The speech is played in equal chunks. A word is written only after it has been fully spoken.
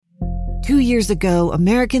2 years ago,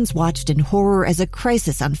 Americans watched in horror as a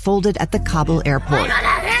crisis unfolded at the Kabul airport.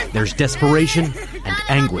 There's desperation and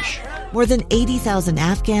anguish. More than 80,000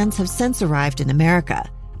 Afghans have since arrived in America,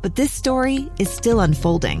 but this story is still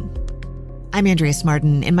unfolding. I'm Andrea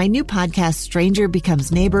Martin. In my new podcast, Stranger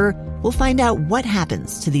Becomes Neighbor, we'll find out what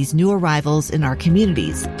happens to these new arrivals in our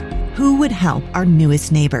communities. Who would help our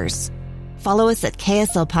newest neighbors? Follow us at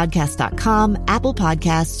kslpodcast.com, Apple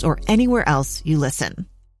Podcasts, or anywhere else you listen.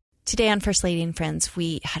 Today on First Lady and Friends,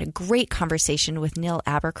 we had a great conversation with Neil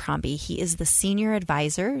Abercrombie. He is the Senior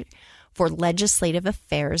Advisor for Legislative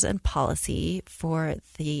Affairs and Policy for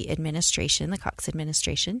the administration, the Cox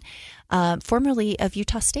administration, formerly of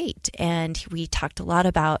Utah State. And we talked a lot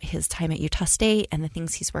about his time at Utah State and the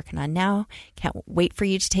things he's working on now. Can't wait for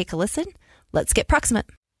you to take a listen. Let's get proximate.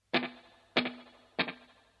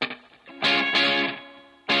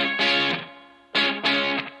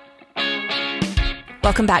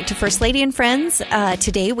 Welcome back to First Lady and Friends.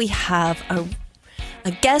 Today we have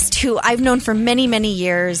a guest who I've known for many, many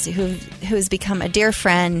years, who has become a dear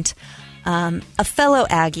friend, a fellow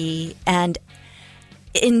Aggie, and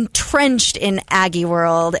entrenched in Aggie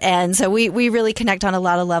world. And so we really connect on a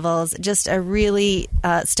lot of levels. Just a really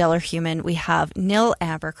stellar human. We have Neil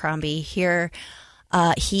Abercrombie here.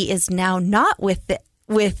 He is now not with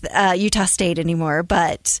Utah State anymore,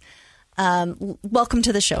 but welcome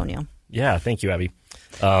to the show, Neil. Yeah, thank you, Abby.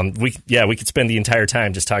 We could spend the entire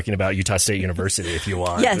time just talking about Utah State University if you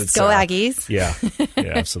want. Yes, go Aggies. Yeah,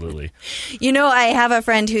 absolutely. You know, I have a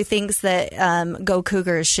friend who thinks that Go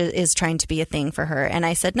Cougars is trying to be a thing for her, and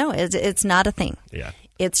I said no, it's not a thing. Yeah,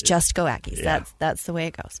 it's just Go Aggies. Yeah. That's the way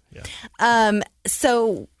it goes. Yeah.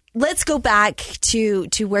 So let's go back to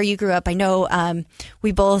where you grew up. I know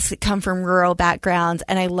we both come from rural backgrounds,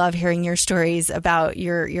 and I love hearing your stories about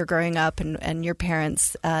your growing up and your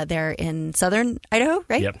parents there in southern Idaho,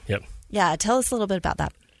 right? Yep. Yeah, tell us a little bit about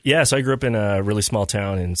that. Yeah, so I grew up in a really small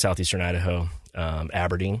town in southeastern Idaho,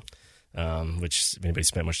 Aberdeen, which if anybody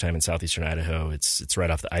spent much time in southeastern Idaho, it's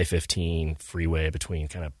right off the I-15 freeway between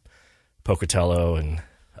kind of Pocatello and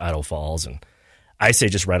Idaho Falls. And I say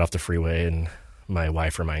just right off the freeway, and my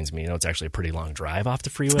wife reminds me, it's actually a pretty long drive off the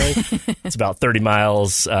freeway. It's about 30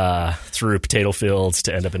 miles through potato fields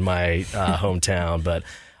to end up in my hometown. But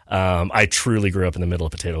I truly grew up in the middle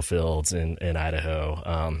of potato fields in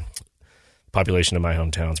Idaho. Population of my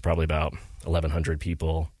hometown is probably about 1,100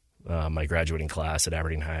 people. My graduating class at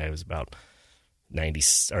Aberdeen High was about 90,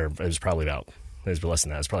 or it was less than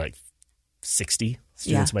that. It was probably like 60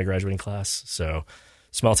 students in my graduating class. So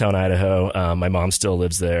small town Idaho. My mom still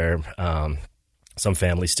lives there. Some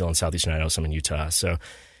family still in southeastern Idaho, some in Utah. So,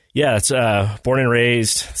 yeah, it's born and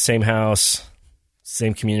raised, same house,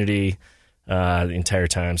 same community the entire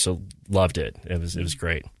time. So, loved it. It was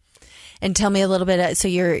great. And tell me a little bit. So,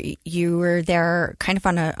 you were there kind of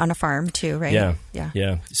on a farm too, right?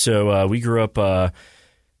 Yeah. So we grew up.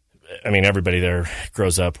 Everybody there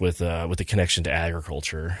grows up with a connection to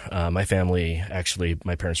agriculture. My family, actually,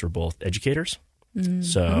 my parents were both educators. Mm-hmm.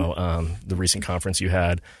 So the recent conference you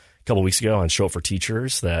had a couple weeks ago on Show Up for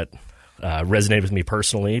Teachers that resonated with me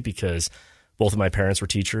personally because both of my parents were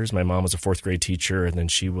teachers. My mom was a fourth grade teacher, and then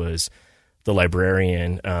she was the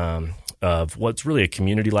librarian of what's really a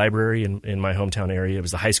community library in my hometown area. It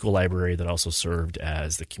was the high school library that also served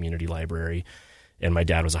as the community library. And my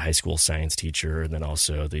dad was a high school science teacher and then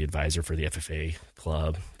also the advisor for the FFA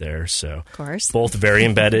club there. So of course, both very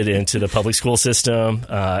embedded into the public school system,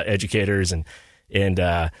 educators. And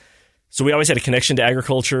so we always had a connection to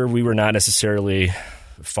agriculture. We were not necessarily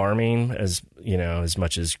farming as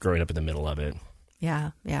much as growing up in the middle of it.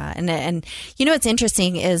 Yeah. And what's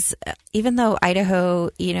interesting is even though Idaho,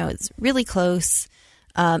 it's really close,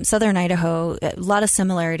 southern Idaho, a lot of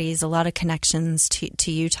similarities, a lot of connections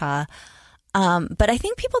to Utah. But I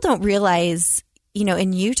think people don't realize,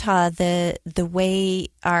 in Utah, the way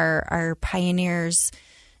our pioneers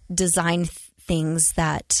designed things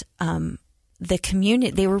that the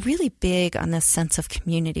community, they were really big on this sense of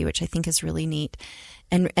community, which I think is really neat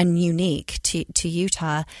and unique to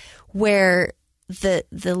Utah, where the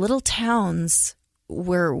little towns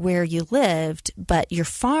were where you lived, but your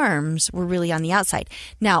farms were really on the outside.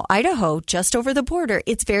 Now, Idaho, just over the border,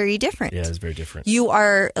 it's very different. Yeah, it's very different.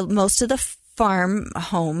 Most of the farm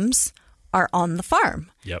homes are on the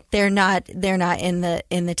farm. Yep. They're not in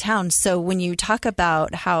the town. So when you talk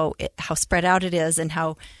about how spread out it is and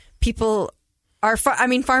how people are,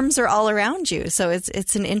 farms are all around you. So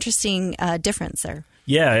it's an interesting difference there.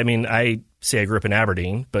 Yeah, I say I grew up in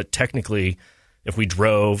Aberdeen, but technically, if we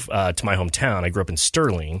drove to my hometown, I grew up in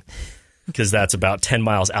Sterling. because that's about 10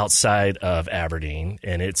 miles outside of Aberdeen,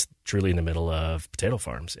 and it's truly in the middle of potato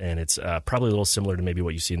farms. And it's probably a little similar to maybe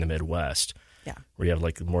what you see in the Midwest, where you have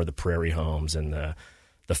like more of the prairie homes and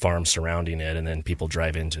the farms surrounding it, and then people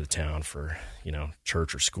drive into the town for,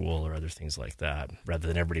 church or school or other things like that, rather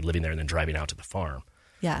than everybody living there and then driving out to the farm,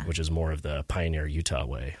 which is more of the pioneer Utah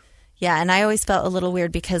way. Yeah, and I always felt a little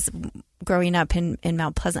weird because growing up in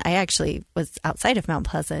Mount Pleasant, I actually was outside of Mount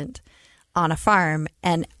Pleasant on a farm,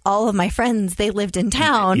 and all of my friends, they lived in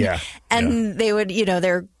town, they would,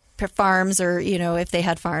 their farms, or if they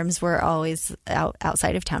had farms, were always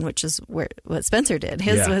outside of town, which is what Spencer did.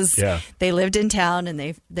 His was they lived in town,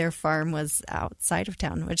 and their farm was outside of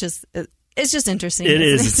town, which is it's just interesting. It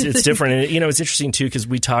is. It's different, and it's interesting too because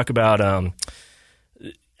we talk about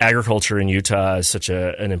agriculture in Utah is such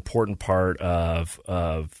an important part of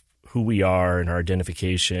who we are and our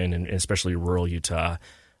identification, and especially rural Utah.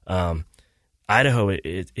 Idaho,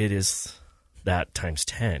 it is that times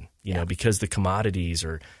 10, because the commodities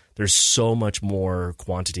there's so much more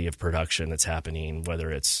quantity of production that's happening,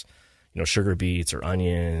 whether it's, sugar beets or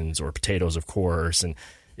onions or potatoes, of course. And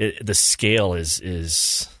the scale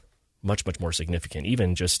is much, much more significant,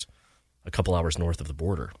 even just a couple hours north of the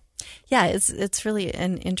border. Yeah, it's really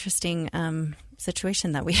an interesting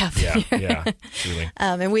situation that we have here. Yeah, truly.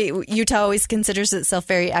 And Utah always considers itself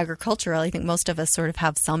very agricultural. I think most of us sort of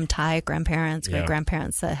have some tie, grandparents,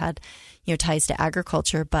 great-grandparents that had, ties to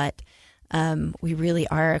agriculture, but we really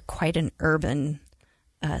are quite an urban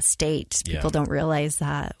state. People don't realize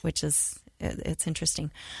that, which is it's interesting.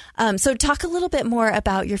 So talk a little bit more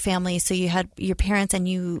about your family. So you had your parents, and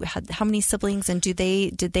you had how many siblings, and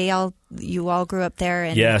you all grew up there?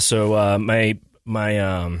 And So my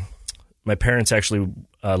parents actually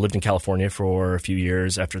lived in California for a few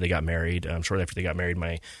years after they got married. Shortly after they got married,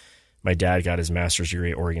 my dad got his master's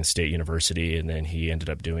degree at Oregon State University, and then he ended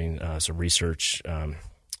up doing some research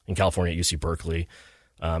in California at UC Berkeley,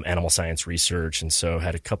 animal science research, and so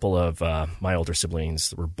had a couple of my older siblings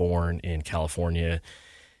that were born in California,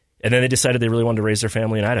 and then they decided they really wanted to raise their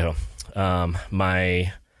family in Idaho.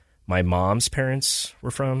 My mom's parents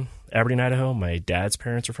were from Aberdeen, Idaho. My dad's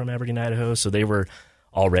parents were from Aberdeen, Idaho, so they were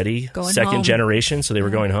already second generation, so they were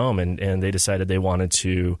going home, and they decided they wanted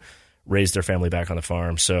to raise their family back on the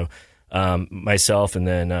farm. So myself and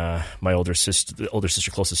then my older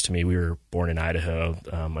sister closest to me, we were born in Idaho.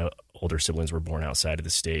 My older siblings were born outside of the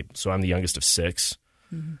state. So I'm the youngest of 6.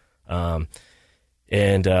 Mm-hmm.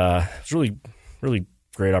 And it's really, really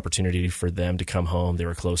great opportunity for them to come home. They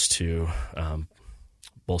were close to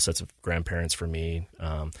both sets of grandparents for me.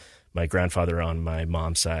 My grandfather on my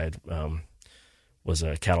mom's side was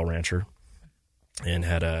a cattle rancher and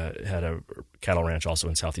had a cattle ranch also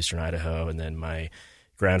in southeastern Idaho. And then my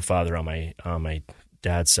grandfather on my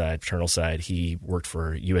dad's side, paternal side, he worked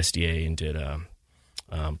for USDA and did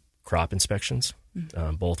crop inspections,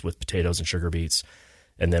 both with potatoes and sugar beets,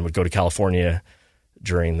 and then would go to California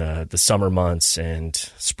during the summer months and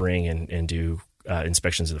spring and do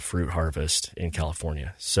inspections of the fruit harvest in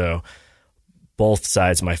California. So both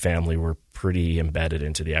sides of my family were pretty embedded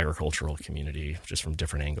into the agricultural community, just from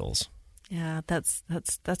different angles. Yeah, that's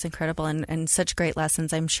incredible, and such great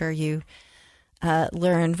lessons. I'm sure you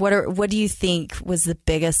learned. What do you think was the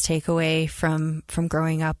biggest takeaway from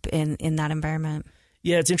growing up in that environment?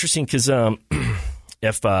 Yeah, it's interesting because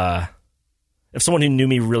if someone who knew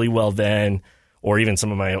me really well then, or even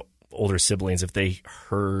some of my older siblings, if they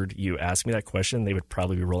heard you ask me that question, they would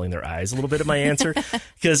probably be rolling their eyes a little bit at my answer.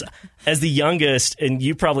 Because as the youngest, and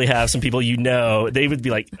you probably have some people they would be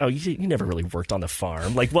like, oh, you never really worked on the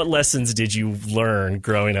farm. Like, what lessons did you learn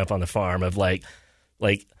growing up on the farm of like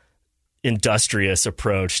industrious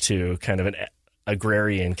approach to kind of an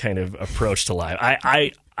agrarian kind of approach to life?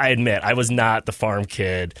 I admit I was not the farm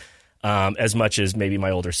kid as much as maybe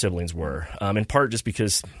my older siblings were, in part just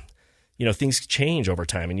because things change over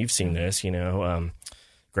time, and you've seen this.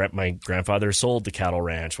 My grandfather sold the cattle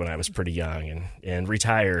ranch when I was pretty young and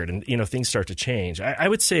retired, and things start to change. I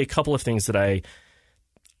would say a couple of things that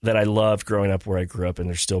I loved growing up where I grew up, and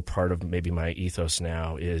they're still part of maybe my ethos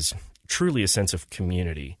now, is truly a sense of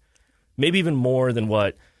community, maybe even more than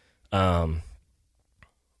what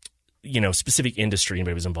specific industry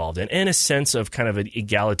anybody was involved in, and a sense of kind of an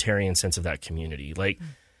egalitarian sense of that community. Like,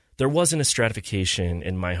 there wasn't a stratification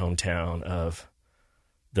in my hometown of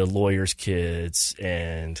the lawyer's kids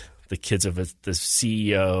and the kids of the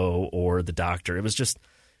CEO or the doctor. It was just,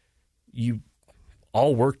 you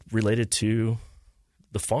all worked related to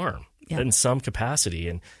the farm in some capacity.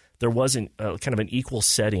 And there wasn't kind of an equal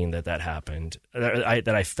setting that happened,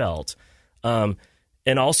 that I felt. And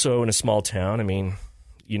also in a small town, I mean,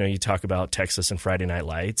 you talk about Texas and Friday Night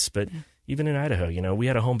Lights, but even in Idaho, we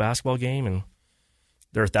had a home basketball game, and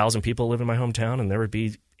there are 1,000 people live in my hometown, and there would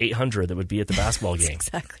be 800 that would be at the basketball game.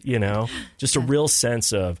 Exactly. Just a real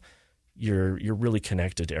sense of you're really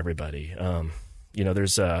connected to everybody.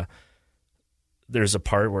 There's a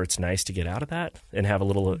part where it's nice to get out of that and have a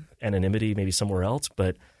little anonymity maybe somewhere else.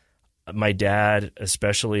 But my dad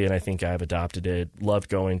especially, and I think I've adopted it, loved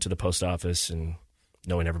going to the post office and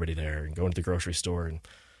knowing everybody there, and going to the grocery store and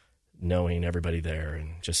knowing everybody there,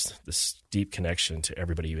 and just this deep connection to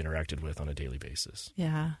everybody you interacted with on a daily basis.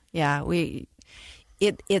 Yeah. Yeah.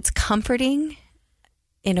 It's comforting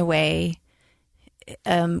in a way.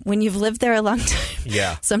 When you've lived there a long time,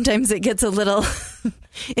 yeah, sometimes it gets a little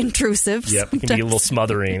intrusive. Yep, it can be a little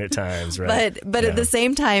smothering at times, right? But at the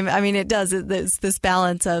same time, I mean, it does. It's this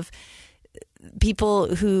balance of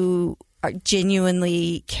people who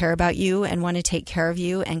genuinely care about you and want to take care of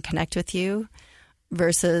you and connect with you,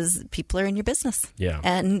 versus people are in your business. Yeah,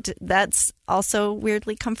 and that's also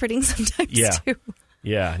weirdly comforting sometimes. Yeah, too.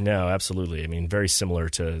 Yeah, no, absolutely. I mean, very similar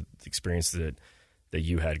to the experience that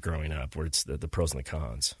you had growing up, where it's the pros and the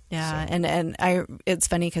cons. Yeah, so. and it's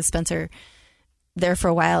funny because Spencer, there for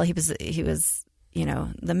a while, he was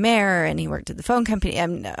the mayor, and he worked at the phone company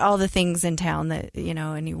and all the things in town that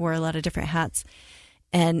and he wore a lot of different hats.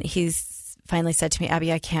 And he's finally said to me,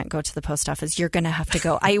 Abby, I can't go to the post office. You're going to have to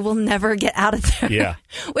go. I will never get out of there. Yeah,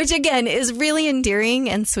 which again is really endearing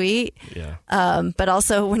and sweet. Yeah, but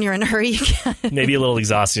also when you're in a hurry, you can maybe a little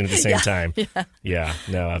exhausting at the same time. Yeah. Yeah,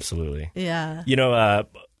 no, absolutely. Yeah.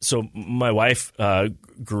 So my wife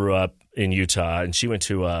grew up in Utah, and she went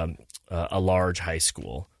to a large high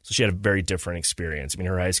school. So she had a very different experience. I mean,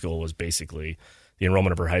 her high school was basically, the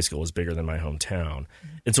enrollment of her high school was bigger than my hometown.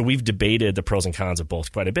 And so we've debated the pros and cons of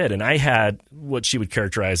both quite a bit. And I had what she would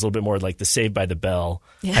characterize a little bit more like the Saved by the Bell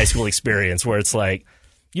high school experience, where it's like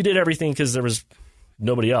you did everything because there was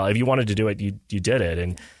nobody else. If you wanted to do it, you did it.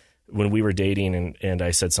 And when we were dating and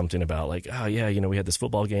I said something about like, oh, yeah, we had this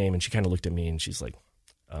football game, and she kind of looked at me and she's like,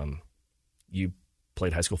 you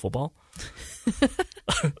played high school football?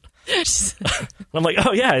 I'm like,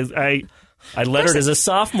 oh, yeah, I lettered as a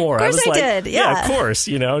sophomore. Of course I was I like, did. Yeah, of course,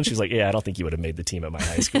 And she's like, yeah, I don't think you would have made the team at my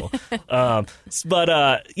high school. But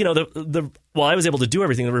while I was able to do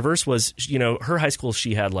everything, the reverse was, her high school,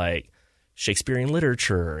 she had like Shakespearean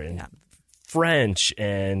literature and French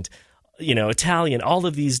and, Italian, all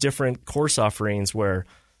of these different course offerings where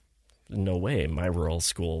no way in my rural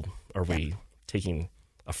school are we taking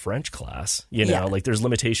a French class, like there's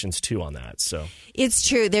limitations too on that. So it's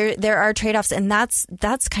true. There are trade-offs, and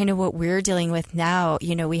that's kind of what we're dealing with now.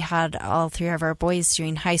 We had all three of our boys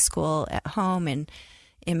doing high school at home and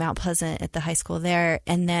in Mount Pleasant at the high school there.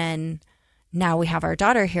 And then now we have our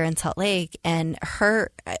daughter here in Salt Lake, and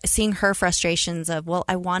seeing her frustrations of, well,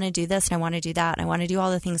 I want to do this and I want to do that. And I want to do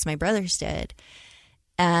all the things my brothers did.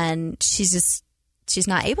 And she's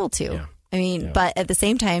not able to. Yeah. I mean, but at the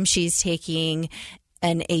same time, she's taking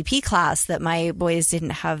an AP class that my boys didn't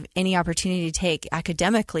have any opportunity to take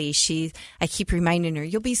academically. I keep reminding her,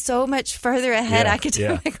 you'll be so much further ahead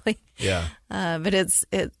academically. Yeah. But it's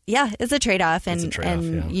a trade-off,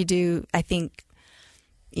 and you do, I think,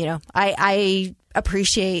 I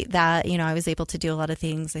appreciate that, I was able to do a lot of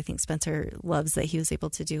things. I think Spencer loves that he was able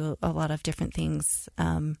to do a lot of different things.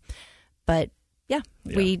 But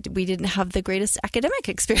we didn't have the greatest academic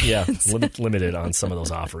experience. Yeah, limited on some of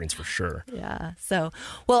those offerings for sure. Yeah. So,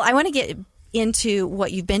 well, I want to get into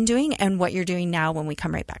what you've been doing and what you're doing now when we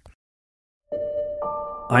come right back.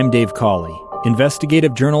 I'm Dave Cawley,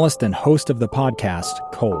 investigative journalist and host of the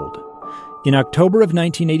podcast Cold. In October of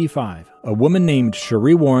 1985, a woman named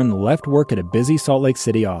Cherie Warren left work at a busy Salt Lake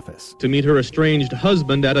City office to meet her estranged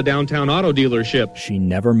husband at a downtown auto dealership. She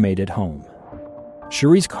never made it home.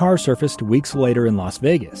 Cherie's car surfaced weeks later in Las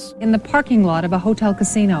Vegas. In the parking lot of a hotel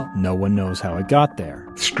casino. No one knows how it got there.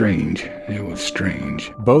 Strange. It was strange.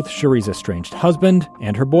 Both Cherie's estranged husband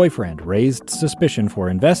and her boyfriend raised suspicion for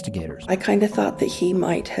investigators. I kind of thought that he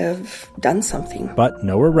might have done something. But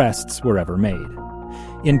no arrests were ever made.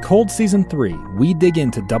 In Cold Season 3, we dig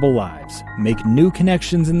into double lives, make new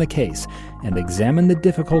connections in the case, and examine the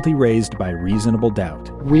difficulty raised by reasonable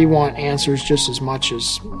doubt. We want answers just as much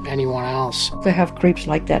as anyone else. They have creeps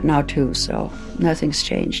like that now too, so nothing's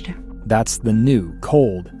changed. That's the new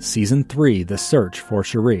Cold Season 3, The Search for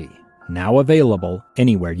Cherie, now available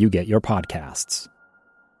anywhere you get your podcasts.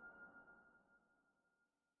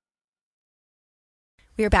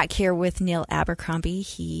 We are back here with Neil Abercrombie.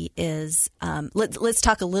 He is. Let's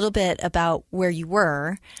talk a little bit about where you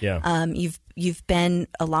were. Yeah. You've been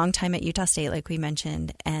a long time at Utah State, like we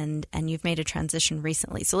mentioned, and you've made a transition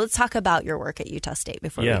recently. So let's talk about your work at Utah State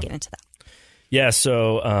before we get into that. Yeah,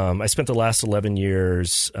 so I spent the last 11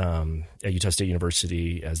 years at Utah State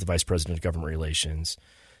University as the Vice President of Government Relations.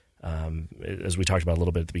 As we talked about a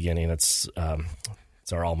little bit at the beginning, it's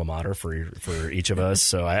our alma mater for each of us.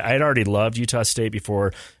 So I had already loved Utah State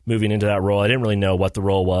before moving into that role. I didn't really know what the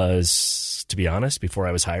role was, to be honest, before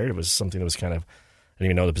I was hired. It was something that was kind of, I didn't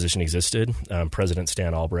even know the position existed. President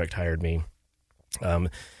Stan Albrecht hired me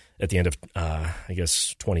at the end of,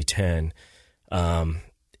 2010.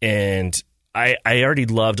 And I already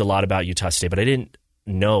loved a lot about Utah State, but I didn't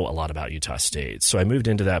know a lot about Utah State. So I moved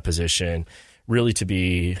into that position really to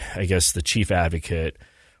be, I guess, the chief advocate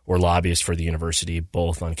or lobbyist for the university,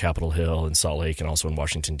 both on Capitol Hill and Salt Lake and also in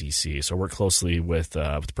Washington, D.C. So I worked closely with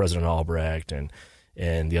President Albrecht and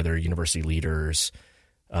the other university leaders,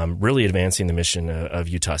 really advancing the mission of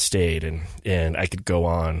Utah State. And I could go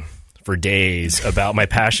on for days about my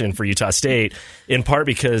passion for Utah State, in part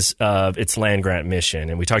because of its land-grant mission.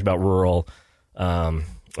 And we talked about rural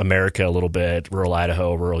America a little bit, rural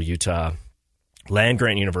Idaho, rural Utah.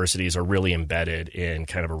 Land-grant universities are really embedded in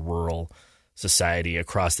kind of a rural society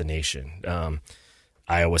across the nation.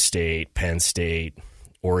 Iowa State, Penn State,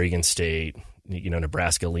 Oregon State,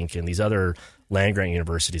 Nebraska, Lincoln, these other land-grant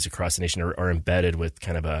universities across the nation are embedded with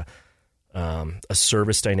kind of a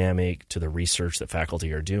service dynamic to the research that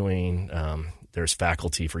faculty are doing. There's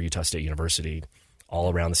faculty for Utah State University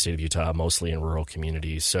all around the state of Utah, mostly in rural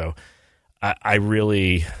communities. So I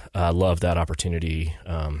really love that opportunity,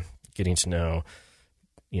 getting to know,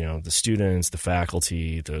 the students, the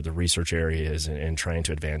faculty, the research areas, and trying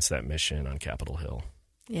to advance that mission on Capitol Hill.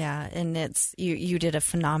 Yeah, and it's you did a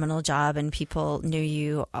phenomenal job, and people knew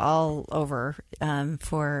you all over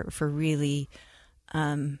for really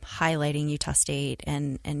highlighting Utah State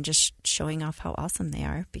and just showing off how awesome they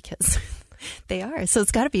are, because they are. So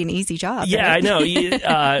it's got to be an easy job. Yeah, right?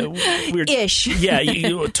 I know. Ish.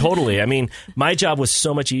 Yeah, totally. I mean, my job was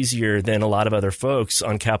so much easier than a lot of other folks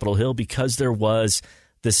on Capitol Hill because there was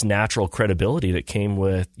this natural credibility that came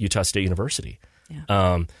with Utah State University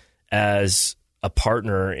as a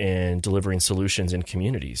partner in delivering solutions in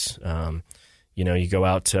communities. You go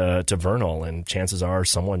out to Vernal, and chances are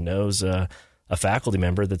someone knows a faculty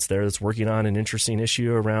member that's there that's working on an interesting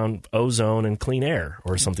issue around ozone and clean air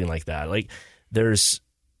or something like that. Like there was,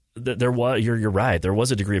 you're right. There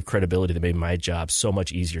was a degree of credibility that made my job so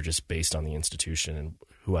much easier just based on the institution and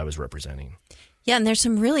who I was representing. Yeah. And there's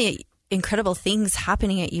some really incredible things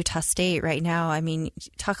happening at Utah State right now. I mean,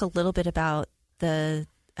 talk a little bit about the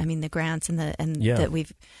grants that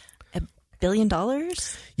we've $1 billion.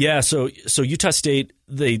 Yeah. So Utah State,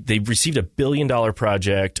 they received $1 billion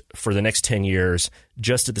project for the next 10 years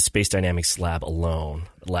just at the Space Dynamics Lab alone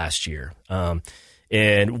last year.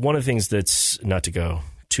 And one of the things that's, not to go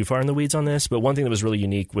too far in the weeds on this, but one thing that was really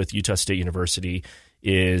unique with Utah State University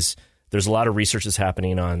is there's a lot of research that's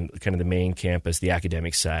happening on kind of the main campus, the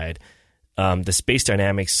academic side. The Space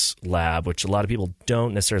Dynamics Lab, which a lot of people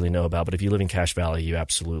don't necessarily know about, but if you live in Cache Valley, you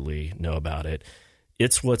absolutely know about it.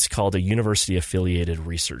 It's what's called a university-affiliated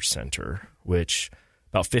research center, which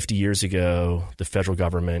about 50 years ago, the federal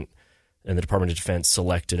government and the Department of Defense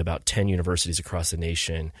selected about 10 universities across the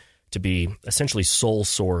nation to be essentially sole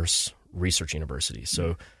source research universities.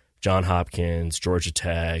 So Johns Hopkins, Georgia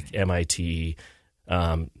Tech, MIT,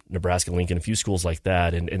 Nebraska, Lincoln, a few schools like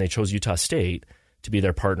that. And they chose Utah State to be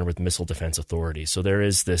their partner with Missile Defense Authority. So there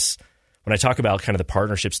is this, when I talk about kind of the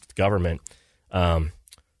partnerships with the government,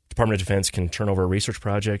 Department of Defense can turn over a research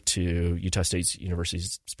project to Utah State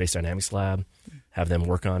University's Space Dynamics Lab, have them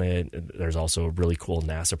work on it. There's also really cool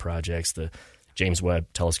NASA projects, the James Webb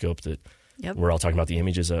Telescope that we're all talking about the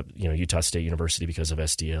images of, Utah State University, because of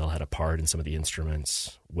SDL, had a part in some of the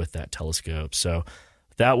instruments with that telescope. So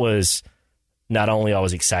that was not only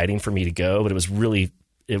always exciting for me to go, but it was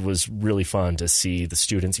really fun to see the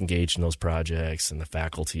students engaged in those projects and the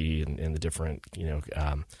faculty and the different,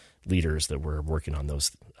 leaders that were working on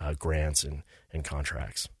those grants and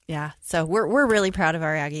contracts. Yeah. So we're really proud of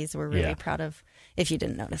our Aggies. We're really proud of, if you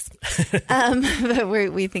didn't notice, but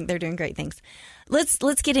we think they're doing great things.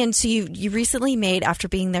 Let's get into you recently made, after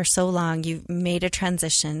being there so long, you made a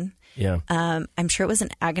transition. Yeah. I'm sure it was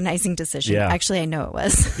an agonizing decision. Yeah. Actually, I know it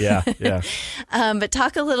was. Yeah. But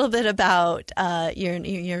talk a little bit about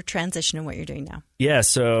your transition and what you're doing now. Yeah.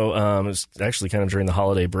 So it was actually kind of during the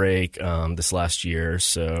holiday break this last year.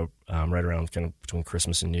 So right around kind of between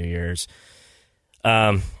Christmas and New Year's.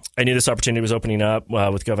 I knew this opportunity was opening up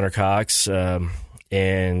with Governor Cox.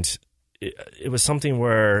 And it was something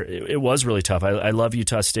where it was really tough. I love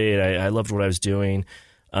Utah State. I loved what I was doing.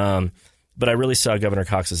 But I really saw Governor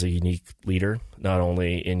Cox as a unique leader, not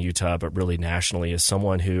only in Utah, but really nationally, as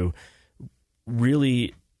someone who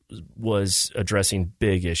really was addressing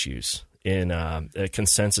big issues in a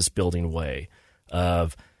consensus-building way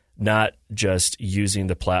of not just using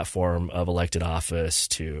the platform of elected office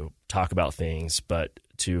to talk about things, but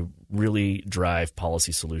to really drive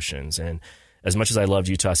policy solutions. And as much as I loved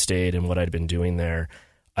Utah State and what I'd been doing there,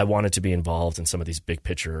 I wanted to be involved in some of these big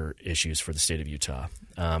picture issues for the state of Utah.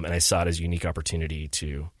 And I saw it as a unique opportunity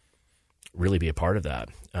to really be a part of that.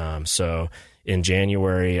 So in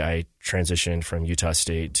January, I transitioned from Utah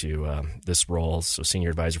State to this role, so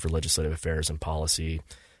Senior Advisor for Legislative Affairs and Policy.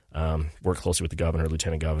 Work closely with the governor,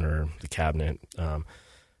 lieutenant governor, the cabinet,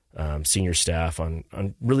 senior staff on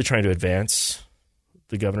really trying to advance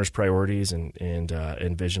the governor's priorities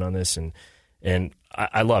and vision on this. And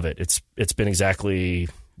I love it. It's been exactly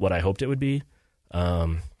what I hoped it would be,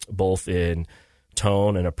 both in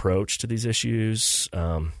tone and approach to these issues.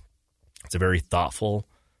 It's a very thoughtful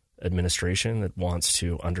administration that wants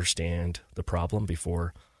to understand the problem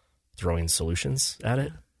before throwing solutions at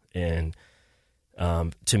it. And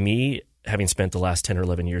to me, having spent the last 10 or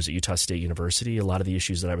 11 years at Utah State University, a lot of the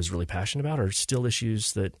issues that I was really passionate about are still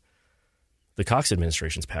issues that the Cox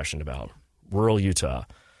administration is passionate about. Rural Utah,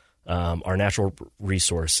 our natural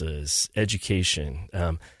resources, education.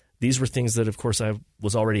 These were things that, of course, I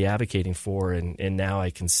was already advocating for, and now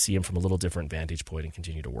I can see them from a little different vantage point and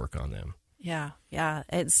continue to work on them. Yeah.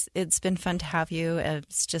 It's been fun to have you.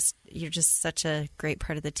 You're just such a great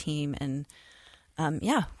part of the team, and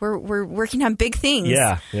we're working on big things.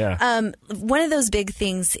 Yeah. One of those big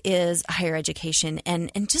things is higher education,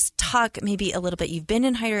 and just talk maybe a little bit. You've been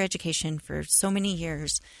in higher education for so many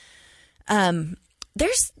years.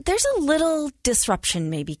 There's a little disruption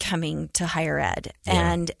maybe coming to higher ed,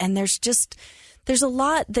 and there's a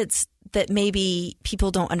lot that maybe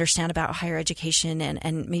people don't understand about higher education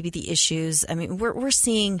and maybe the issues. I mean, we're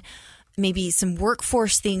seeing maybe some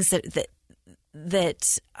workforce things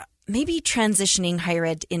that maybe transitioning higher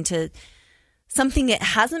ed into something it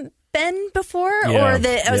hasn't been before, or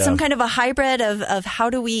some kind of a hybrid of how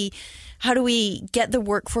do we get the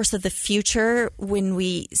workforce of the future when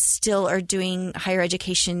we still are doing higher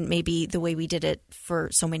education maybe the way we did it for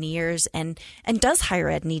so many years, and does higher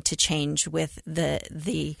ed need to change with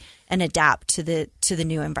the and adapt to the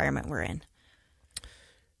new environment we're in?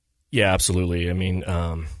 Yeah, absolutely. I mean,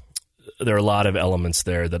 there are a lot of elements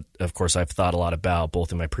there that, of course, I've thought a lot about,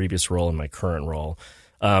 both in my previous role and my current role.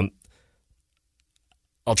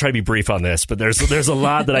 I'll try to be brief on this, but there's a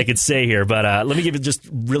lot that I could say here. But let me give you just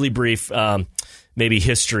really brief, maybe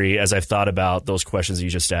history as I've thought about those questions that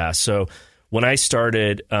you just asked. So when I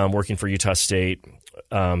started working for Utah State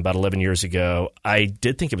about 11 years ago, I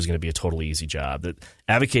did think it was going to be a totally easy job. That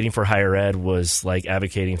advocating for higher ed was like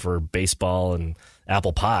advocating for baseball and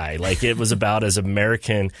apple pie. Like, it was about as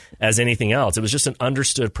American as anything else. It was just an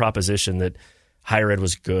understood proposition that higher ed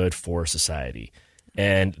was good for society.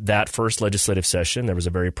 And that first legislative session, there was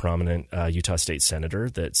a very prominent Utah State senator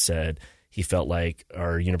that said he felt like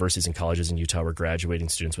our universities and colleges in Utah were graduating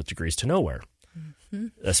students with degrees to nowhere,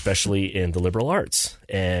 especially in the liberal arts.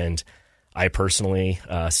 And I personally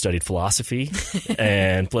studied philosophy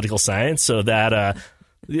and political science, so that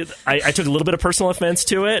I took a little bit of personal offense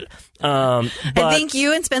to it. But I think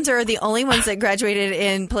you and Spencer are the only ones that graduated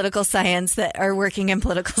in political science that are working in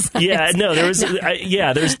political science. Yeah, no,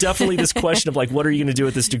 there's definitely this question of, like, what are you going to do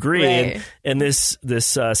with this degree? Right. And this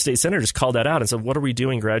state senator just called that out and said, what are we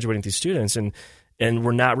doing graduating these students? And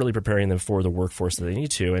we're not really preparing them for the workforce that they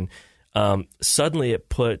need to. And suddenly it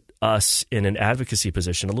put us in an advocacy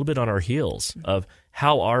position a little bit on our heels of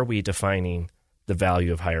how are we defining the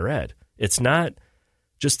value of higher ed? It's not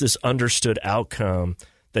just this understood outcome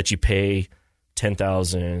that you pay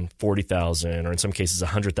 $10,000, $40,000, or in some cases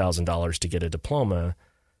 $100,000 to get a diploma.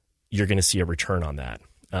 You're going to see a return on that.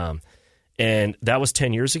 And that was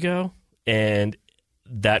 10 years ago, and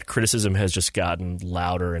that criticism has just gotten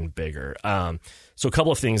louder and bigger. So a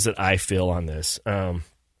couple of things that I feel on this.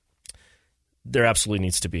 There absolutely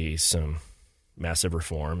needs to be some massive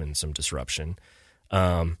reform and some disruption.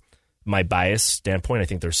 My bias standpoint, I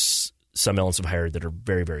think there's some elements of higher ed that are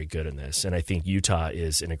very, very good in this. And I think Utah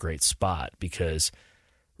is in a great spot because,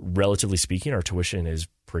 relatively speaking, our tuition is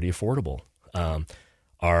pretty affordable.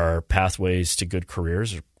 Our pathways to good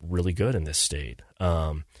careers are really good in this state.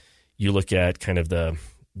 You look at kind of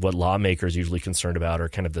what lawmakers are usually concerned about are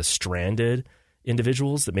kind of the stranded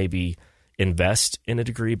individuals that maybe invest in a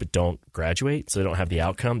degree but don't graduate, so they don't have the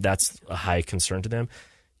outcome. That's a high concern to them.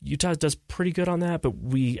 Utah does pretty good on that, but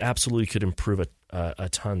we absolutely could improve a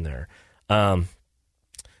ton there.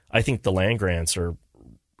 I think the land grants are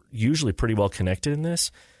usually pretty well connected in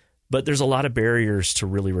this, but there's a lot of barriers to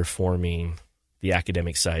really reforming the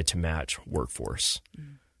academic side to match workforce.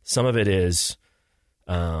 Some of it is,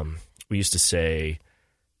 we used to say,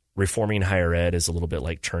 reforming higher ed is a little bit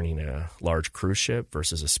like turning a large cruise ship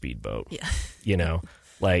versus a speedboat. Yeah.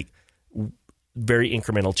 Like very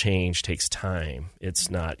incremental change takes time.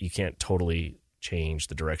 It's not, you can't totally change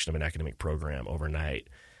the direction of an academic program overnight.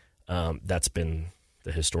 That's been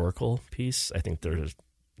the historical piece. I think there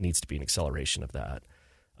needs to be an acceleration of that.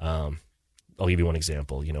 I'll give you one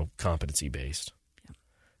example, competency based.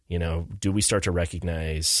 Do we start to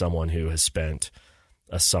recognize someone who has spent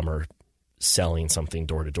a summer selling something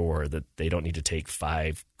door to door that they don't need to take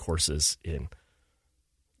 5 courses in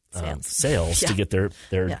sales to get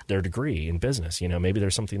their degree in business? Maybe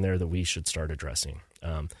there's something there that we should start addressing.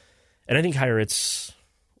 And I think higher ed's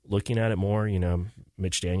looking at it more.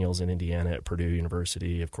 Mitch Daniels in Indiana at Purdue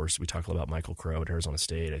University. Of course, we talk a lot about Michael Crow at Arizona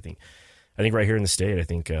State. I think right here in the state, I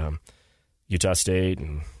think Utah State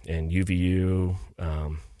and UVU,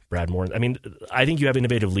 Brad Moore. I mean, I think you have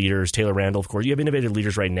innovative leaders. Taylor Randall, of course. You have innovative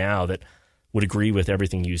leaders right now that would agree with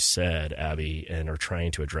everything you said, Abby, and are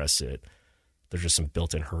trying to address it. There's just some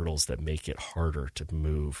built-in hurdles that make it harder to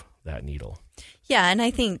move that needle. Yeah, and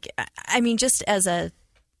I think, just as a,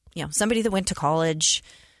 somebody that went to college,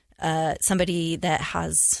 somebody that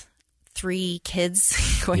has 3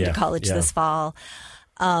 kids going to college this fall,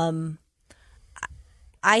 I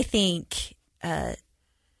think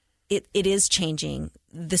it is changing.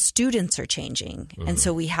 The students are changing, and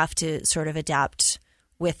so we have to sort of adapt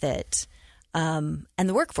with it. And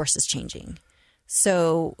the workforce is changing.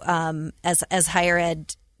 So as higher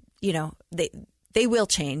ed, they will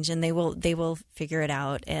change and they will figure it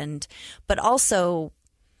out. But also,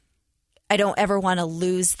 I don't ever want to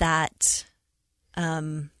lose that.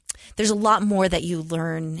 There's a lot more that you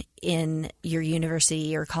learn in your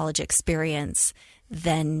university or college experience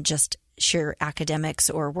than just sheer academics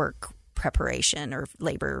or work preparation or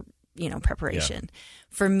labor, preparation. Yeah.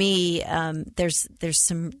 For me, there's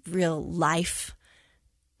some real life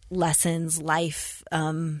lessons, life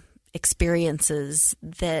experiences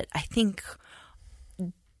that I think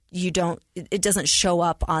it doesn't show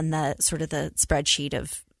up on the sort of the spreadsheet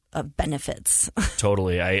of benefits.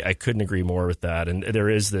 Totally. I couldn't agree more with that. And there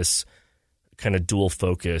is this kind of dual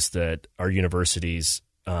focus that our universities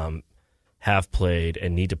have played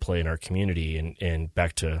and need to play in our community. And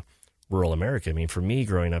back to rural America, I mean, for me,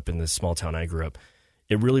 growing up in the small town I grew up,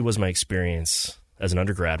 it really was my experience as an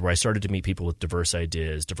undergrad where I started to meet people with diverse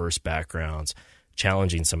ideas, diverse backgrounds,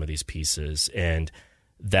 challenging some of these pieces. And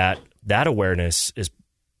that awareness is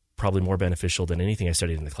probably more beneficial than anything I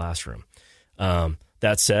studied in the classroom.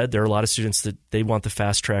 That said, there are a lot of students that they want the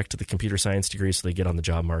fast track to the computer science degree so they get on the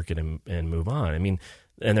job market and move on. I mean,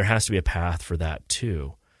 and there has to be a path for that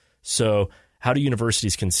too. So how do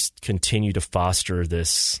universities continue to foster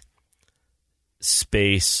this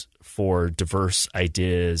space for diverse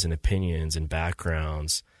ideas and opinions and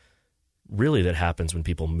backgrounds, really that happens when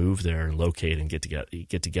people move there and locate and get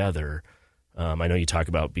together. I know you talk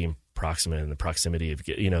about being proximate and the proximity of,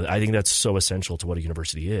 I think that's so essential to what a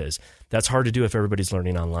university is. That's hard to do if everybody's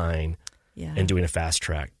learning online and doing a fast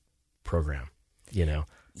track program,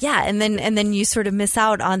 Yeah, and then you sort of miss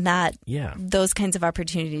out on that. Yeah, those kinds of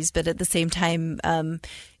opportunities. But at the same time,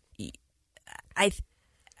 I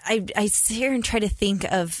sit here and try to think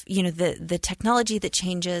of the technology that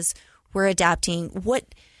changes. We're adapting.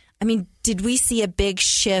 Did we see a big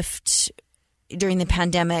shift during the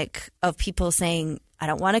pandemic of people saying, "I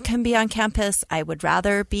don't want to come be on campus. I would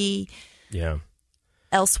rather be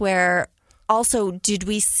elsewhere"? Also, did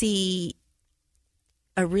we see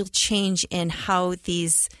a real change in how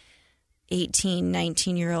these 18,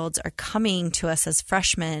 19-year-olds are coming to us as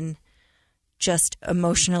freshmen, just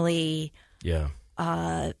emotionally,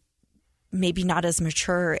 maybe not as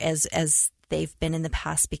mature as they've been in the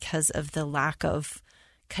past because of the lack of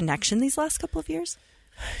connection these last couple of years?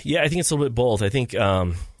 Yeah, I think it's a little bit both. I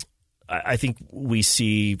think we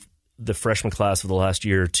see the freshman class of the last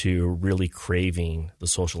year or two really craving the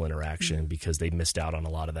social interaction because they missed out on a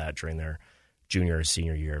lot of that during their junior or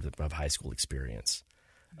senior year of high school experience.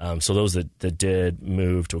 So those that did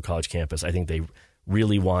move to a college campus, I think they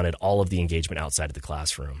really wanted all of the engagement outside of the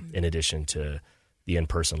classroom in addition to the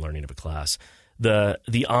in-person learning of a class.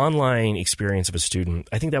 The online experience of a student,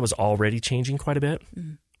 I think that was already changing quite a bit.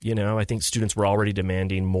 I think students were already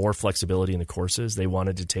demanding more flexibility in the courses. They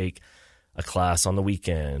wanted to take a class on the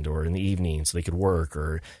weekend or in the evening so they could work,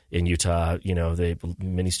 or in Utah,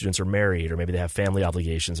 many students are married or maybe they have family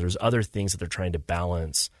obligations. There's other things that they're trying to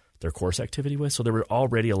balance their course activity with. So there were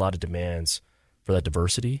already a lot of demands for that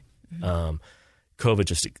diversity. COVID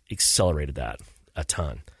just accelerated that a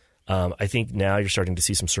ton. I think now you're starting to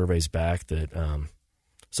see some surveys back that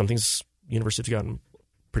some things universities have gotten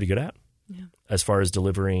pretty good at as far as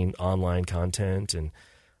delivering online content, and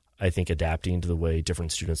I think adapting to the way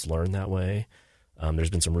different students learn that way. There's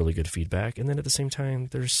been some really good feedback. And then at the same time,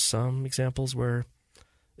 there's some examples where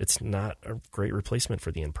it's not a great replacement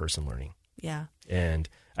for the in-person learning. Yeah. And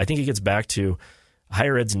I think it gets back to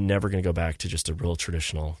higher ed's never going to go back to just a real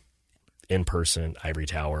traditional in-person ivory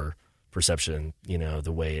tower perception,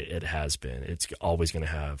 the way it has been. It's always going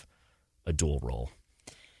to have a dual role.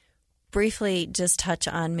 Briefly, just touch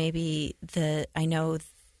on maybe I know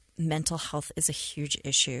mental health is a huge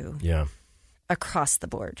issue across the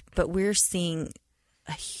board, but we're seeing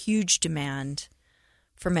a huge demand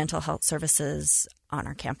for mental health services on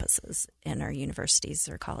our campuses, in our universities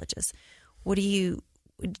or colleges. What do you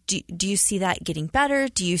see that getting better?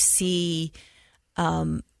 Do you see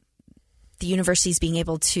the universities being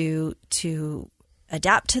able to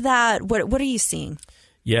adapt to that? What are you seeing?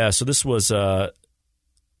 Yeah, so this was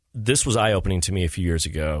eye-opening to me a few years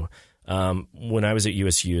ago. When I was at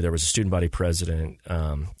USU, there was a student body president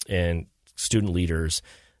and student leaders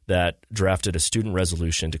that drafted a student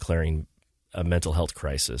resolution declaring a mental health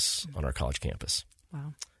crisis on our college campus.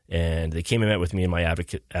 Wow. And they came and met with me in my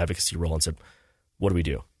advocacy role and said, what do we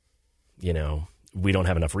do? We don't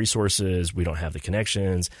have enough resources. We don't have the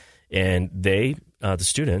connections. And the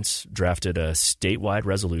students drafted a statewide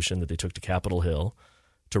resolution that they took to Capitol Hill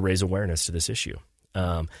to raise awareness to this issue.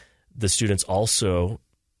 The students also,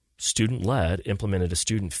 student-led, implemented a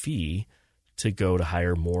student fee to go to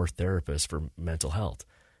hire more therapists for mental health.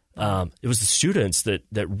 It was the students that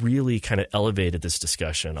really kind of elevated this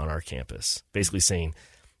discussion on our campus, basically saying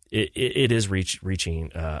it is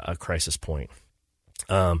reaching a crisis point.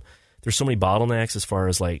 There's so many bottlenecks as far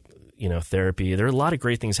as therapy. There are a lot of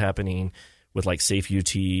great things happening with Safe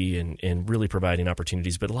UT and really providing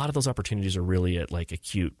opportunities, but a lot of those opportunities are really at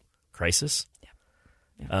acute crisis.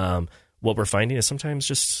 Yeah. What we're finding is sometimes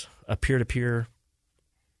just a peer-to-peer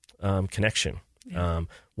connection. Yeah.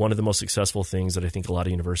 One of the most successful things that I think a lot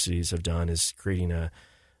of universities have done is creating a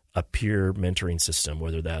peer mentoring system,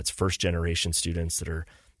 whether that's first-generation students that are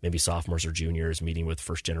maybe sophomores or juniors meeting with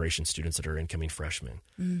first-generation students that are incoming freshmen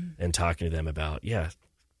and talking to them about,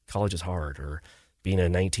 college is hard, or being a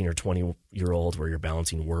 19 or 20-year-old where you're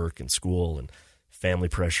balancing work and school and family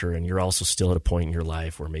pressure, and you're also still at a point in your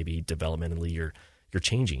life where maybe developmentally you're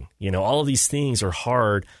changing. All of these things are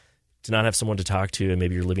hard to not have someone to talk to, and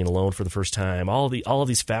maybe you're living alone for the first time. All of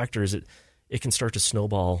these factors, it can start to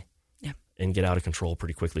snowball and get out of control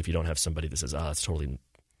pretty quickly if you don't have somebody that says, that's totally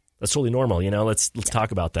normal. Let's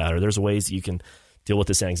talk about that. Or there's ways that you can deal with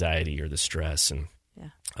this anxiety or this stress. And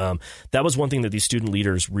that was one thing that these student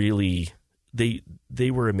leaders really,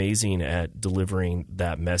 they were amazing at delivering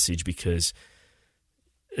that message, because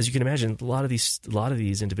as you can imagine, a lot of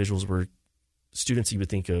these individuals were students you would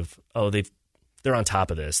think of, they're on top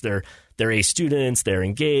of this. They're A students, they're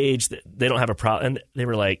engaged, they don't have a problem. And they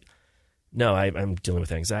were like, no, I'm dealing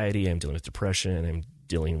with anxiety, I'm dealing with depression, I'm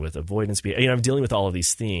dealing with avoidance. I'm dealing with all of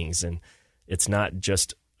these things. And it's not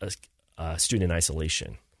just a student in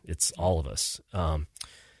isolation. It's all of us.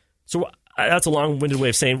 So that's a long-winded way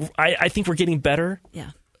of saying I think we're getting better.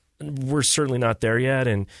 Yeah. We're certainly not there yet.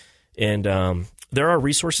 And there are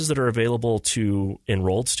resources that are available to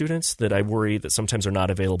enrolled students that I worry that sometimes are not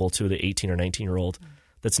available to the 18 or 19-year-old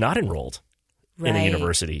that's not enrolled in a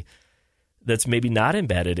university, that's maybe not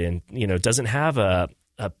embedded in, doesn't have a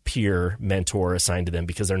peer mentor assigned to them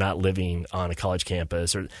because they're not living on a college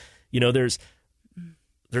campus. Or,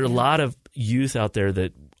 there are a lot of youth out there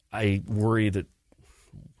that I worry that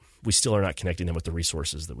we still are not connecting them with the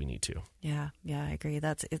resources that we need to. Yeah, I agree.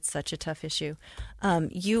 It's such a tough issue.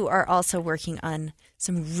 You are also working on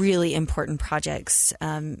some really important projects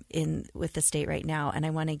with the state right now, and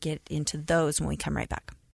I want to get into those when we come right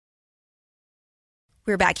back.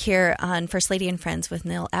 We're back here on First Lady and Friends with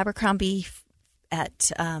Neil Abercrombie.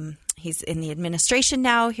 He's in the administration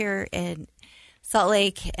now here in Salt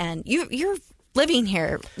Lake, and you're living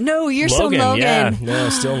here. No, you're still in Logan. Yeah, no,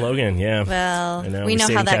 still in Logan. Yeah. Well, we know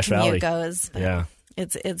how that commute goes. But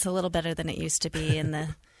it's a little better than it used to be in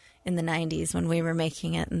the 90s when we were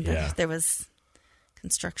making it, and there was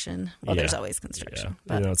construction. Well, there's always construction.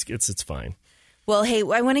 Yeah. But it's fine. Well, hey,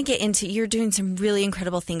 I want to get into, you're doing some really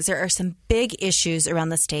incredible things. There are some big issues around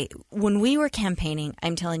the state. When we were campaigning,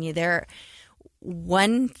 I'm telling you,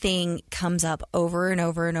 one thing comes up over and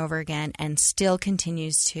over and over again and still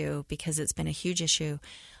continues to, because it's been a huge issue,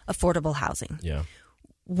 affordable housing. Yeah.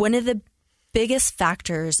 One of the biggest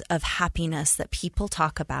factors of happiness that people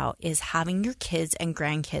talk about is having your kids and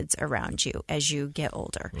grandkids around you as you get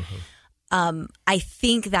older. Mm-hmm. I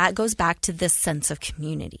think that goes back to this sense of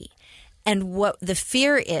community. And what the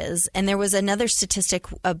fear is, and there was another statistic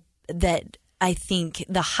that I think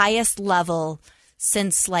the highest level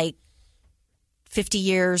since like 50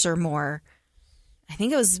 years or more, I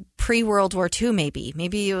think it was pre-World War II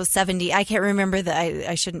maybe it was 70. I can't remember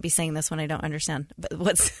I shouldn't be saying this when I don't understand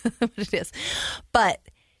what it is. But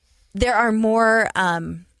there are more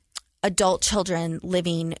adult children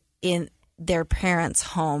living in their parents'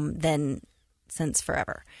 home than since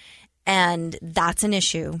forever. And that's an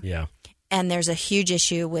issue. Yeah. And there's a huge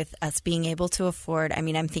issue with us being able to afford. I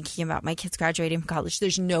mean, I'm thinking about my kids graduating from college.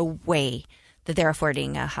 There's no way that they're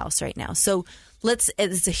affording a house right now. So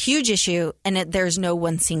it's a huge issue, and there's no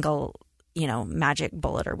one single, magic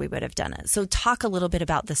bullet or we would have done it. So talk a little bit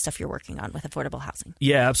about the stuff you're working on with affordable housing.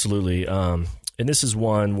 Yeah, absolutely. And this is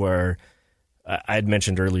one where I had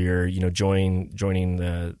mentioned earlier, joining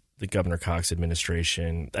the Governor Cox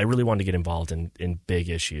administration, I really wanted to get involved in big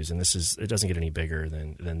issues, and it doesn't get any bigger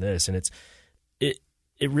than this. And it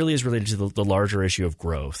really is related to the larger issue of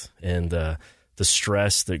growth and the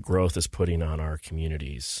stress that growth is putting on our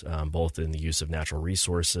communities, both in the use of natural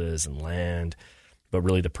resources and land, but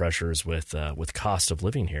really the pressures with cost of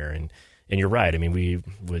living here. And you're right. I mean, we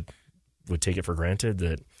would take it for granted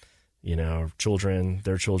that our children,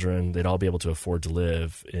 their children, they'd all be able to afford to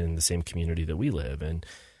live in the same community that we live. And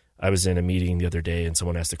I was in a meeting the other day and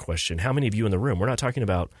someone asked the question, how many of you in the room, we're not talking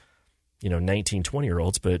about, 19,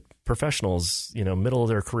 20-year-olds, but professionals, middle of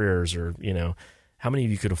their careers, or, how many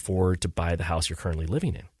of you could afford to buy the house you're currently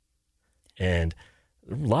living in? And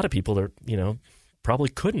a lot of people that, probably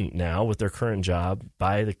couldn't now with their current job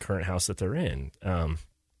buy the current house that they're in.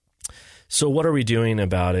 So what are we doing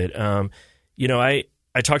about it?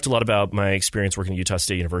 I talked a lot about my experience working at Utah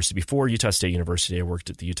State University. Before Utah State University, I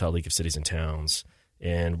worked at the Utah League of Cities and Towns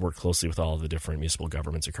and worked closely with all of the different municipal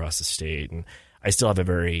governments across the state. And I still have a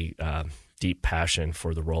very deep passion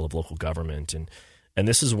for the role of local government. And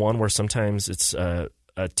this is one where sometimes it's a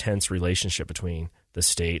tense relationship between the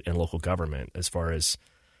state and local government as far as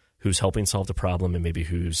who's helping solve the problem and maybe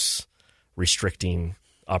who's restricting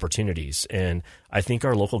opportunities. And I think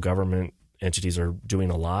our local government entities are doing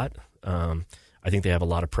a lot. I think they have a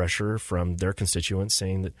lot of pressure from their constituents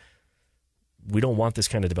saying that we don't want this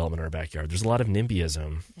kind of development in our backyard. There's a lot of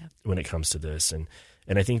NIMBYism when it comes to this. And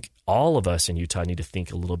I think all of us in Utah need to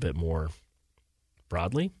think a little bit more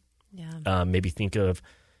broadly. Yeah. Maybe think of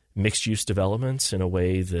mixed-use developments in a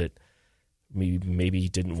way that we maybe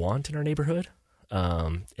didn't want in our neighborhood,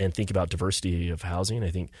 and think about diversity of housing.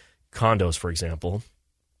 I think condos, for example,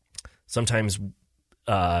 sometimes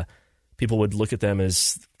people would look at them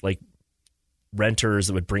as like renters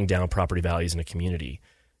that would bring down property values in a community.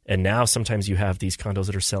 And now sometimes you have these condos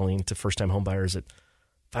that are selling to first-time home buyers at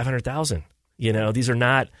 $500,000. These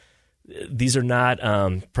are not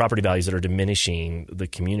property values that are diminishing the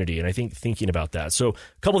community. And I think thinking about that. So a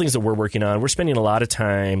couple things that we're working on. We're spending a lot of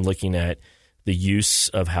time looking at the use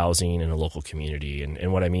of housing in a local community.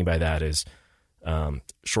 And what I mean by that is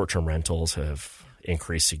short-term rentals have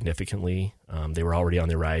increased significantly. They were already on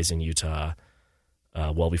the rise in Utah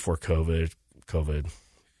well before COVID. COVID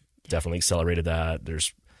definitely accelerated that.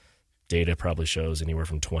 There's data probably shows anywhere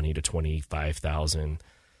from 20 to 25,000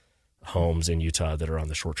 homes in Utah that are on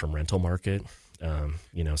the short-term rental market.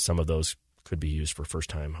 Some of those could be used for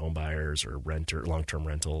first-time home buyers or long-term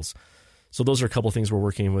rentals. So those are a couple of things we're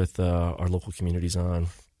working with our local communities on.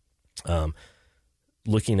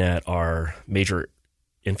 Looking at our major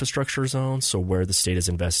infrastructure zones, so where the state has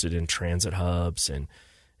invested in transit hubs, and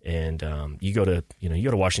you go to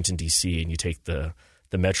Washington D.C. and you take the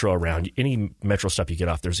metro around. Any metro stop you get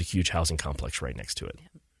off, there's a huge housing complex right next to it.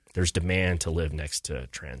 There's demand to live next to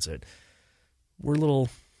transit. We're a little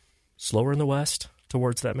slower in the West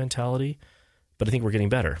towards that mentality, but I think we're getting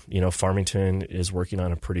better. Farmington is working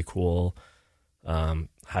on a pretty cool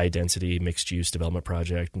high-density mixed-use development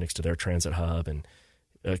project next to their transit hub, and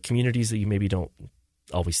communities that you maybe don't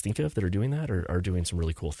always think of that are doing that are doing some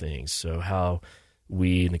really cool things. So how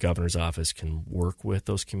we in the governor's office can work with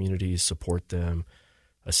those communities, support them,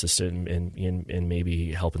 assist them, and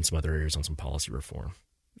maybe help in some other areas on some policy reform.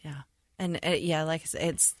 Yeah. And like I said,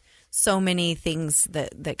 it's so many things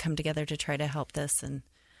that come together to try to help this, and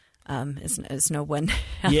it's no one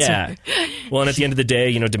answer. Yeah. Well, and at the end of the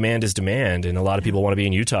day, demand is demand, and a lot of people want to be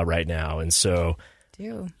in Utah right now. And so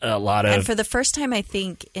and for the first time, I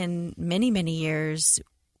think in many, many years,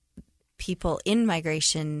 people in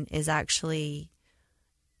migration is actually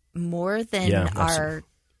more than our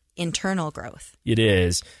internal growth. It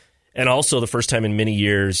is. And also the first time in many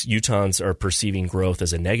years, Utahns are perceiving growth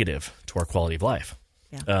as a negative to our quality of life.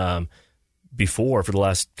 Yeah. Before, for the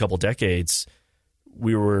last couple decades,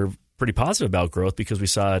 we were pretty positive about growth because we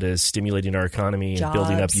saw it as stimulating our economy and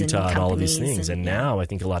building up Utah and all of these things. And now I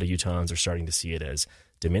think a lot of Utahns are starting to see it as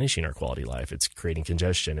diminishing our quality of life. It's creating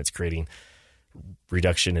congestion. It's creating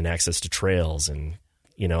reduction in access to trails and,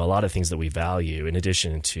 a lot of things that we value in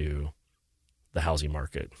addition to the housing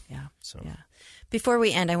market. Yeah. Yeah. Before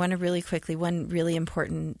we end, I want to really quickly, one really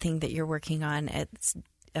important thing that you're working on. It's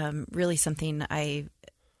really something I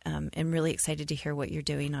am really excited to hear what you're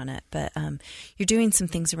doing on it. But you're doing some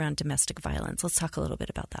things around domestic violence. Let's talk a little bit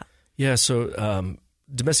about that. Yeah. So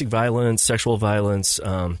domestic violence, sexual violence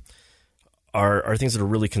are things that are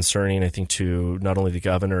really concerning, I think, to not only the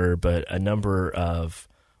governor, but a number of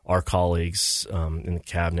our colleagues in the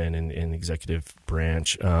cabinet and in the executive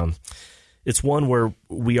branch. It's one where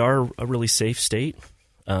we are a really safe state,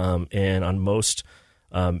 and on most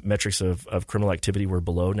metrics of criminal activity, we're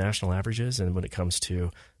below national averages. And when it comes to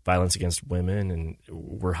violence against women, and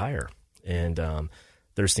we're higher. And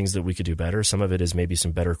there's things that we could do better. Some of it is maybe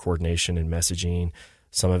some better coordination and messaging.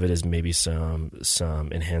 Some of it is maybe some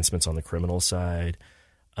enhancements on the criminal side.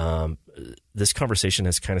 This conversation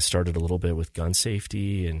has kind of started a little bit with gun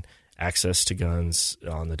safety and access to guns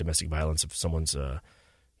on the domestic violence. If someone's a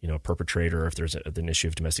perpetrator, if there's an issue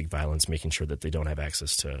of domestic violence, making sure that they don't have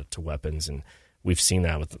access to weapons. And we've seen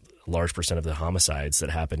that with a large percent of the homicides that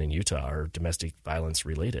happen in Utah are domestic violence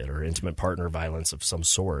related or intimate partner violence of some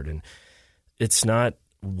sort. And it's not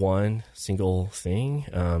one single thing.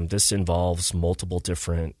 This involves multiple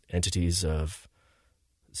different entities of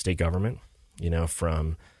state government,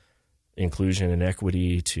 from inclusion and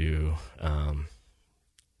equity to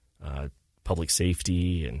public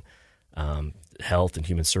safety and health and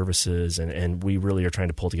human services. And we really are trying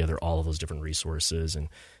to pull together all of those different resources and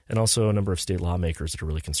also a number of state lawmakers that are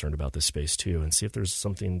really concerned about this space too, and see if there's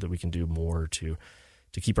something that we can do more to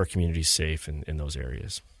keep our communities safe in those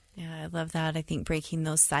areas. Yeah, I love that. I think breaking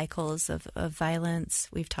those cycles of violence,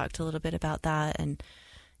 we've talked a little bit about that, and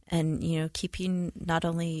keeping not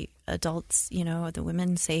only adults, the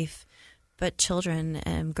women safe, but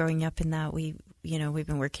children growing up in that. We've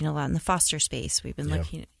been working a lot in the foster space. We've been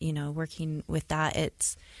working with that.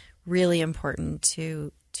 It's really important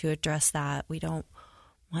to address that. We don't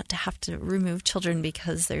want to have to remove children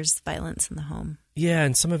because there's violence in the home. Yeah,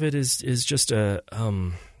 and some of it is just I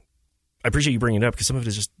appreciate you bringing it up because some of it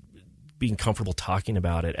is just being comfortable talking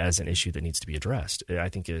about it as an issue that needs to be addressed, I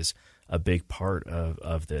think is a big part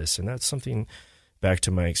of this. And that's something, back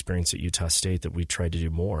to my experience at Utah State, that we tried to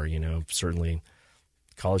do more. Certainly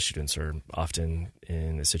college students are often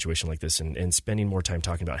in a situation like this and spending more time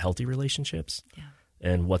talking about healthy relationships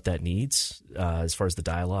and what that needs as far as the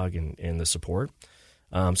dialogue and the support.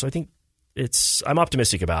 So I think I'm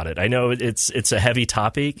optimistic about it. I know it's a heavy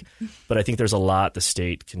topic, but I think there's a lot the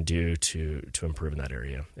state can do to improve in that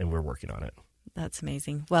area, and we're working on it. That's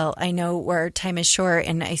amazing. Well, I know our time is short,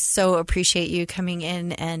 and I so appreciate you coming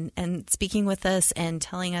in and speaking with us and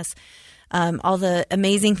telling us all the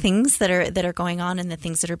amazing things that are going on and the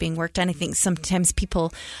things that are being worked on. I think sometimes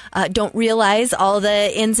people don't realize all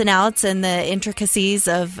the ins and outs and the intricacies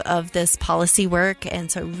of this policy work, and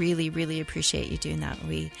so I really, really appreciate you doing that.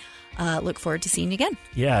 We look forward to seeing you again.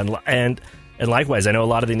 Yeah, and likewise, I know a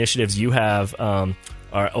lot of the initiatives you have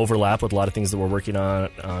are overlap with a lot of things that we're working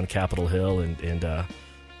on Capitol Hill, and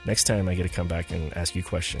next time I get to come back and ask you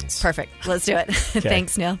questions. Perfect. Let's do it. Okay.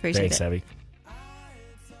 Thanks, Neil. Appreciate it. Thanks, Abby.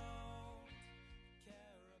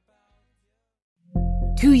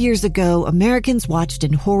 Two years ago, Americans watched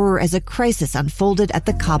in horror as a crisis unfolded at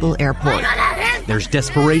the Kabul airport. There's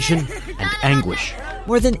desperation and anguish.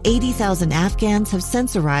 More than 80,000 Afghans have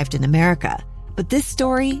since arrived in America, but this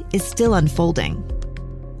story is still unfolding.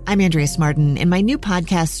 I'm Andrea Smartin. In my new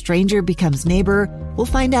podcast, Stranger Becomes Neighbor, we'll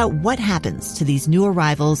find out what happens to these new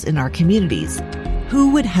arrivals in our communities.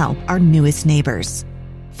 Who would help our newest neighbors?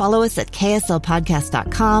 Follow us at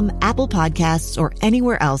kslpodcast.com, Apple Podcasts, or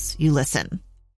anywhere else you listen.